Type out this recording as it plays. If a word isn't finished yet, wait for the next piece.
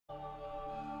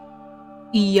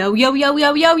Yo, yo, yo,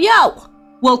 yo, yo, yo!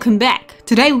 Welcome back.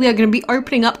 Today we are going to be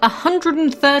opening up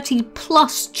 130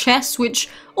 plus chests, which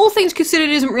all things considered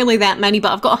isn't really that many,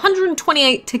 but I've got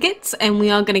 128 tickets and we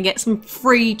are going to get some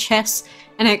free chests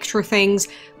and extra things.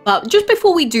 But just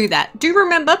before we do that, do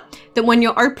remember that when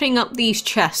you're opening up these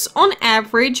chests, on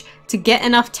average, to get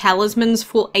enough talismans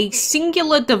for a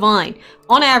singular divine,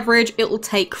 on average, it will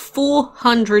take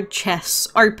 400 chests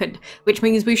opened, which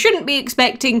means we shouldn't be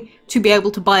expecting to be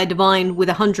able to buy a divine with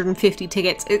 150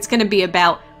 tickets. It's going to be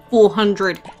about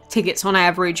 400 tickets on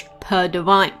average per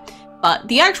divine. But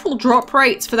the actual drop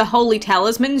rates for the holy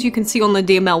talismans you can see on the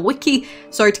DML wiki.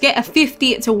 So to get a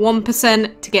 50, it's a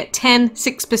 1%, to get 10,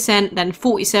 6%, then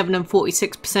 47 and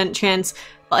 46% chance.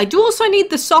 But I do also need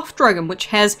the soft dragon, which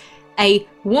has a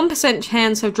 1%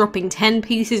 chance of dropping 10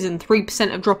 pieces and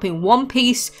 3% of dropping 1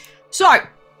 piece. So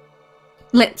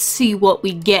let's see what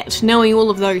we get. Knowing all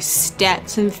of those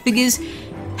stats and figures,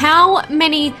 how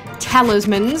many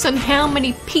talismans and how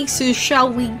many pieces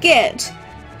shall we get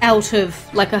out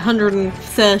of like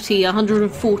 130,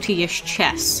 140-ish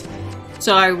chests?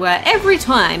 So every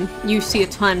time you see a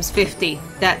times 50,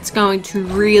 that's going to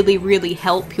really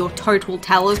help your total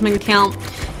talisman count.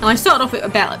 And I started off at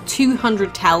about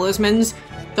 200 talismans,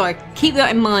 so keep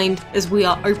that in mind as we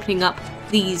are opening up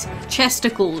these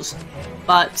chesticles.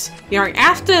 But, you know,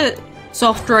 after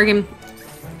Soft Dragon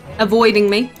avoiding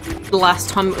me the last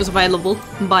time it was available,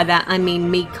 and by that I mean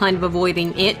me kind of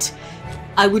avoiding it,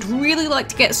 I would really like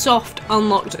to get Soft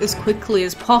unlocked as quickly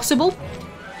as possible.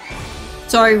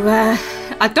 So,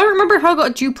 I don't remember if I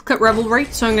got a duplicate revelry,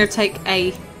 so I'm going to take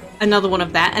another one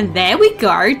of that. And there we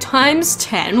go, times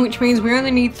 10, which means we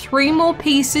only need 3 more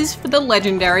pieces for the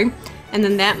legendary. And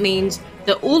then that means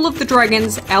that all of the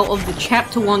dragons out of the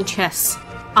chapter 1 chests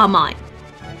are mine.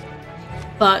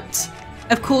 But,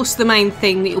 of course, the main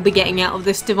thing that you'll be getting out of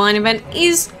this divine event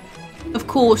is, of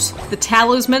course, the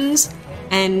talismans.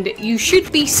 And you should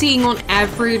be seeing on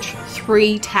average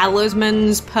 3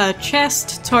 talismans per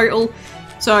chest total.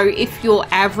 So if your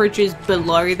average is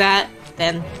below that,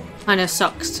 then kinda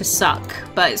sucks to suck.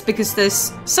 But it's because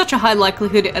there's such a high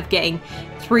likelihood of getting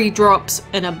 3 drops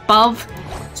and above.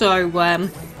 So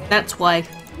that's why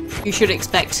you should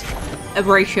expect a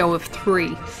ratio of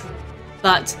 3.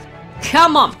 But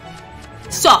come on!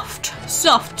 Soft,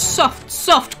 soft, soft,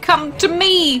 soft, come to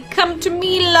me! Come to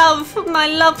me, love! My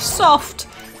love, Soft!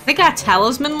 I think our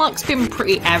talisman luck's been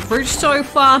pretty average so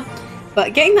far,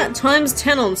 but getting that times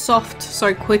 10 on Soft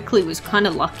so quickly was kind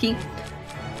of lucky.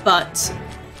 But,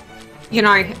 you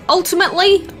know,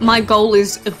 ultimately, my goal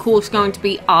is, of course, going to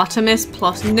be Artemis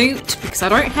plus Newt, because I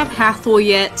don't have Hathor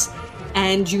yet,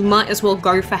 and you might as well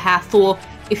go for Hathor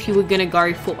if you were going to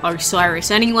go for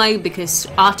Osiris anyway, because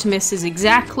Artemis is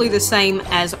exactly the same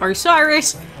as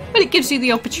Osiris, but it gives you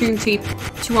the opportunity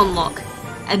to unlock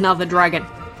another dragon.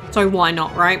 So why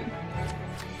not, right?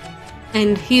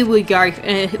 And here we go.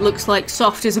 It looks like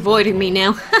Soft is avoiding me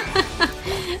now.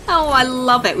 Oh, I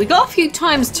love it. We got a few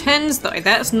times 10s though.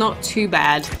 That's not too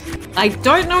bad. I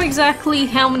don't know exactly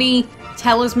how many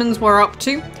talismans we're up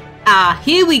to. Ah,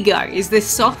 here we go. Is this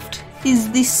Soft?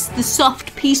 Is this the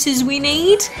soft pieces we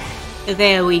need?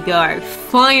 There we go.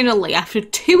 Finally, after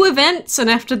 2 events and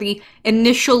after the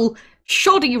initial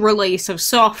shoddy release of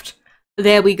Soft,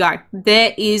 there we go.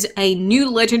 There is a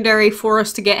new legendary for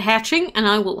us to get hatching, and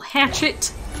I will hatch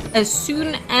it as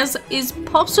soon as is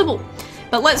possible.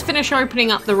 But let's finish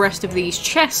opening up the rest of these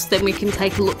chests, then we can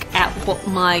take a look at what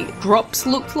my drops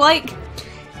look like.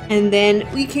 And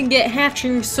then we can get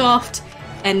hatching Soft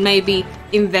and maybe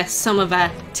invest some of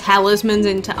our talismans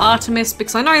into Artemis,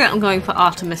 because I know that I'm going for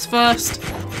Artemis first,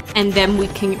 and then we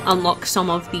can unlock some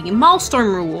of the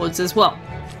milestone rewards as well.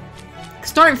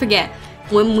 Because don't forget,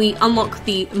 when we unlock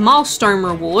the milestone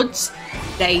rewards,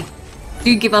 they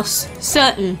do give us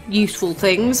certain useful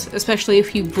things, especially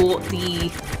if you bought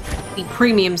the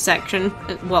premium section.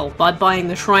 Well, by buying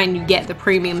the shrine you get the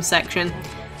premium section,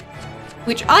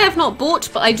 which I have not bought,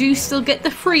 but I do still get the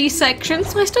free section,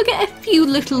 so I still get a few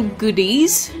little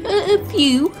goodies. A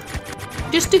few.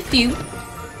 Just a few.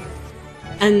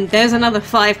 And there's another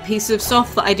 5 pieces of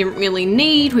Soft that I didn't really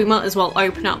need. We might as well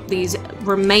open up these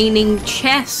remaining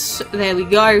chests. There we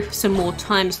go. Some more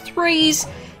times 3s.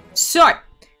 So,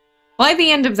 by the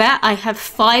end of that, I have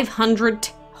 500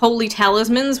 holy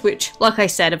talismans, which, like I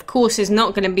said, of course is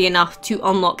not going to be enough to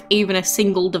unlock even a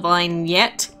single divine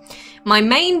yet. My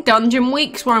main dungeon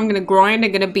weeks where I'm going to grind are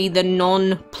going to be the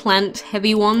non-plant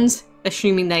heavy ones,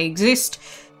 assuming they exist.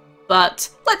 But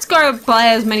let's go buy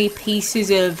as many pieces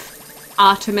of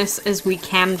Artemis as we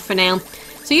can for now.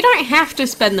 So you don't have to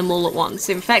spend them all at once.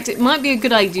 In fact, it might be a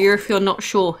good idea if you're not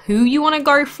sure who you want to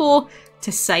go for,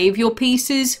 to save your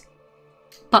pieces.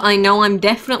 But I know I'm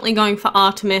definitely going for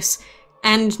Artemis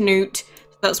and Newt.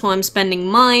 That's why I'm spending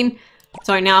mine.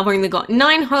 So now I've only got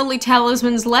 9 holy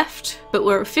talismans left, but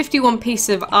we're at 51 pieces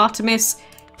of Artemis.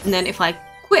 And then if I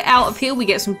quit out of here, we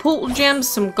get some portal gems,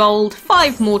 some gold,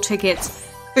 5 more tickets,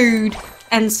 food,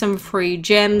 and some free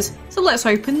gems. So let's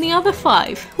open the other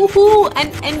 5. Woohoo!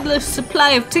 An endless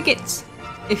supply of tickets.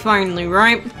 If only,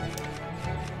 right?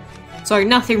 So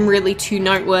nothing really too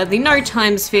noteworthy. No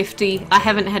times 50. I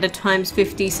haven't had a times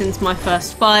 50 since my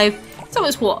first 5. So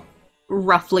it's what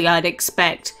roughly I'd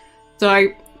expect. So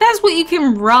that's what you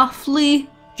can roughly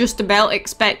just about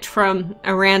expect from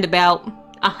around about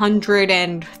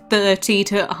 130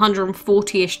 to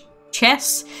 140-ish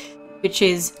chests, which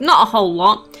is not a whole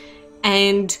lot.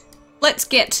 And let's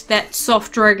get that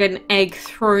soft dragon egg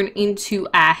thrown into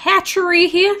our hatchery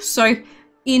here. So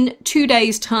in 2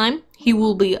 days' time, he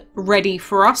will be ready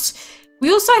for us.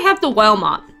 We also have the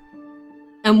whalemart.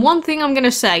 And one thing I'm going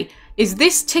to say is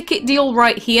this ticket deal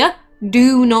right here,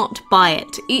 do not buy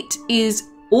it. It is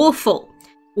awful.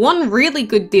 One really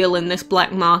good deal in this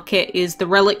black market is the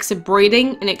relics of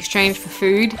breeding in exchange for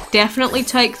food. Definitely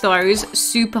take those,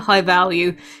 super high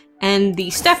value. And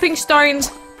the stepping stones,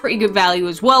 pretty good value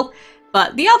as well.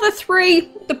 But the other 3,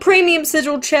 the premium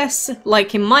sigil chests,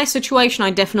 like in my situation, I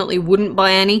definitely wouldn't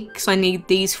buy any because I need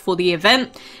these for the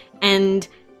event. And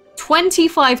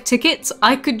 25 tickets,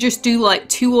 I could just do like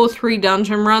 2 or 3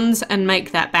 dungeon runs and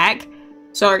make that back.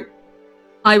 So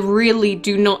I really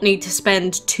do not need to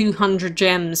spend 200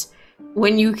 gems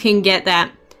when you can get that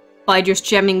by just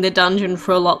gemming the dungeon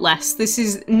for a lot less. This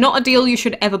is not a deal you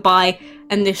should ever buy,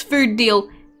 and this food deal,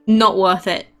 not worth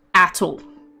it at all.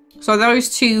 So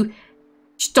those 2,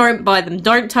 just don't buy them.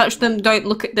 Don't touch them, don't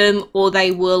look at them, or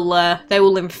they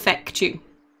will infect you.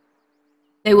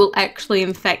 They will actually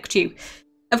infect you.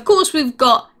 Of course, we've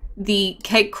got the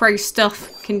cake craze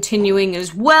stuff continuing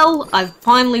as well. I've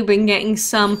finally been getting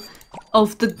some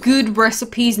of the good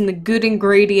recipes and the good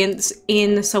ingredients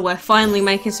in, so we're finally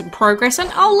making some progress.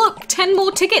 And oh look, 10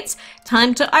 more tickets.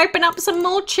 Time to open up some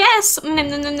more chests.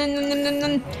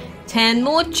 10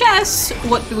 more chests.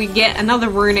 What do we get? Another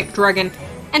runic dragon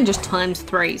and just times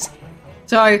 3s.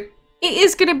 So it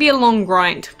is going to be a long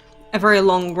grind, a very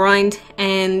long grind,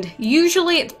 and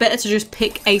usually it's better to just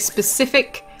pick a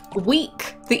specific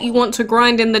week that you want to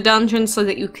grind in the dungeon so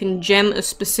that you can gem a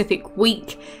specific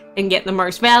week and get the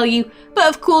most value. But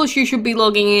of course you should be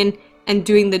logging in and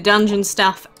doing the dungeon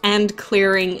stuff and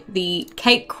clearing the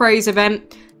cake craze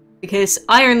event, because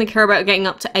I only care about getting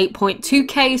up to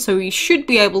 8.2k, so you should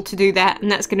be able to do that,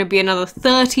 and that's going to be another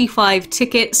 35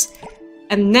 tickets,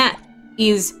 and that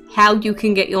is how you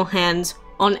can get your hands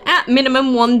on at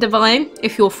minimum 1 divine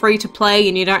if you're free to play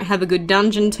and you don't have a good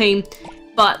dungeon team.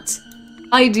 But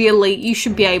ideally, you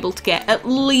should be able to get at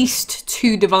least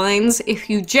 2 divines. If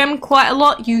you gem quite a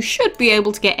lot, you should be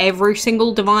able to get every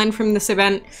single divine from this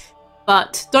event.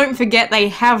 But don't forget, they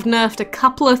have nerfed a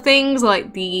couple of things,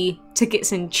 like the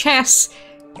tickets in chess,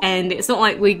 and it's not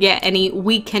like we get any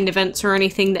weekend events or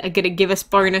anything that are going to give us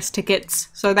bonus tickets,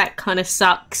 so that kind of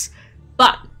sucks.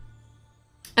 But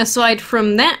aside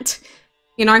from that,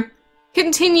 you know,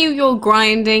 continue your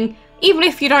grinding. Even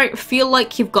if you don't feel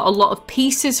like you've got a lot of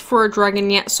pieces for a dragon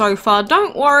yet so far,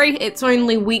 don't worry, it's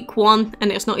only week 1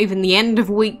 and it's not even the end of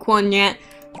week 1 yet.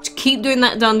 Just keep doing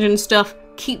that dungeon stuff,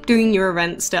 keep doing your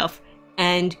event stuff,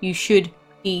 and you should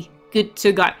be good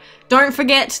to go. Don't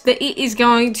forget that it is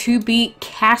going to be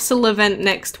castle event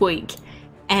next week,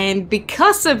 and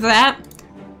because of that,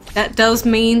 that does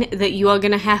mean that you are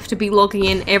going to have to be logging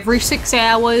in every 6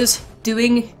 hours,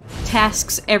 doing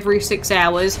tasks every 6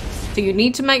 hours. So you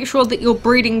need to make sure that your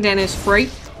breeding den is free.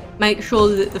 Make sure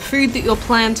that the food that you're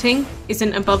planting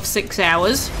isn't above 6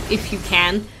 hours, if you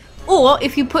can. Or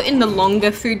if you put in the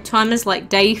longer food timers, like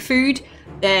day food,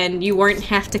 then you won't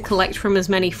have to collect from as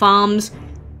many farms.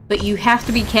 But you have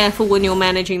to be careful when you're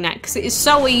managing that, because it is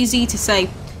so easy to say,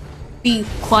 be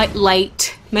quite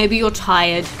late, maybe you're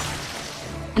tired,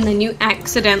 and then you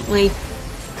accidentally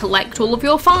collect all of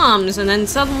your farms, and then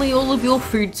suddenly all of your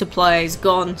food supply is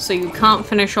gone, so you can't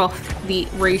finish off the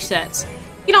resets.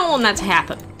 You don't want that to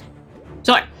happen.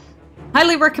 So,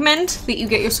 highly recommend that you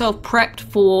get yourself prepped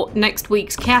for next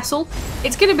week's castle.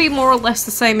 It's going to be more or less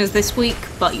the same as this week,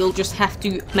 but you'll just have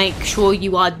to make sure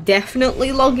you are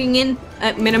definitely logging in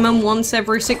at minimum once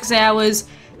every 6 hours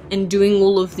and doing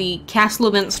all of the castle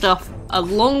event stuff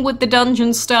along with the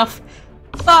dungeon stuff.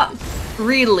 But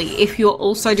really, if you're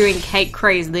also doing Cake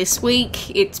Craze this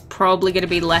week, it's probably going to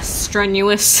be less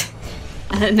strenuous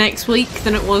next week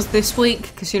than it was this week,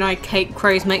 because, you know, Cake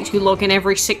Craze makes you log in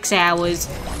every 6 hours.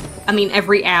 I mean,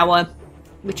 every hour,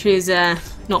 which is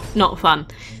not fun.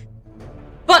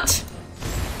 But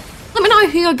let me know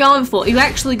who you're going for. Are you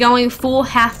actually going for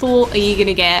Hathor? Are you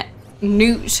gonna get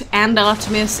Newt and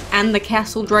Artemis and the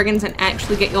Castle Dragons and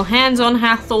actually get your hands on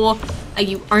Hathor? Are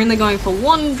you only going for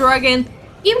one dragon?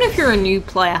 Even if you're a new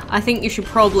player, I think you should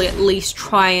probably at least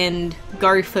try and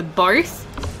go for both.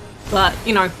 But,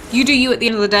 you know, you do you at the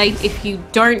end of the day. If you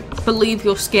don't believe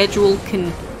your schedule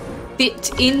can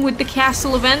fit in with the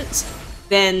castle events,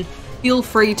 then feel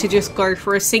free to just go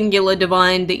for a singular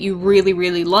divine that you really,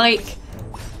 really like.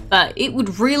 But it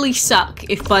would really suck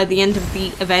if by the end of the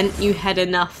event you had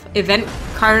enough event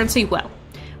currency, well,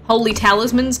 holy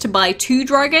talismans to buy 2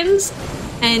 dragons,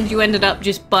 and you ended up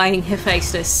just buying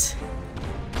Hephaestus,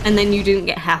 and then you didn't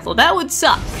get Hathor. That would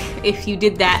suck if you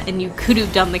did that and you could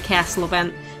have done the castle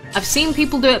event. I've seen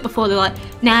people do it before, they're like,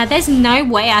 nah, there's no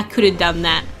way I could have done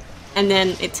that. And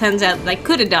then it turns out they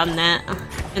could have done that,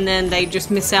 and then they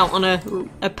just miss out on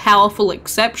a powerful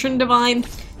exception divine.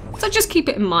 So just keep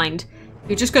it in mind.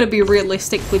 You've just got to be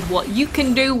realistic with what you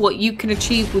can do, what you can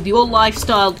achieve with your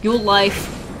lifestyle, your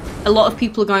life. A lot of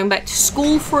people are going back to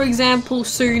school, for example,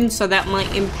 soon, so that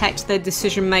might impact their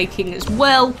decision making as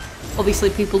well. Obviously,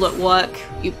 people at work,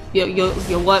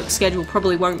 your work schedule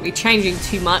probably won't be changing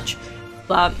too much,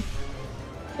 but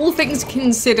all things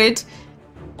considered,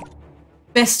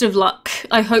 best of luck.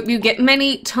 I hope you get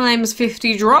many times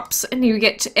 50 drops and you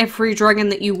get every dragon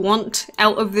that you want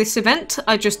out of this event.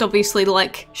 I just obviously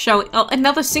like showing... Oh,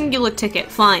 another singular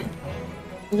ticket, fine.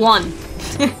 1.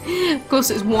 Of course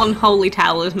it's 1 holy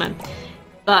talisman.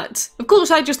 But, of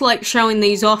course I just like showing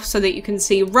these off so that you can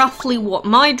see roughly what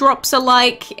my drops are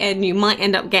like, and you might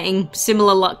end up getting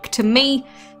similar luck to me.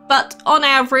 But on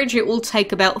average it will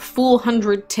take about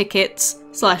 400 tickets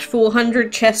 /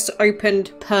 400 chests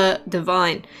opened per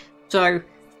divine. So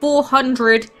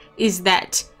 400 is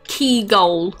that key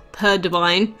goal per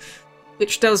divine,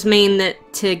 which does mean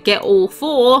that to get all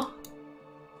 4,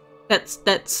 that's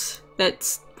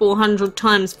 400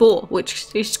 times 4,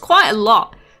 which is quite a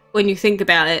lot when you think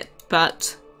about it,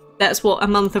 but that's what a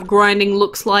month of grinding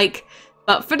looks like.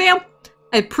 But for now,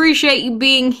 I appreciate you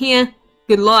being here,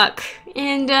 good luck,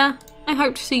 and I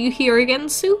hope to see you here again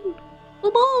soon. Bye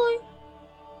bye!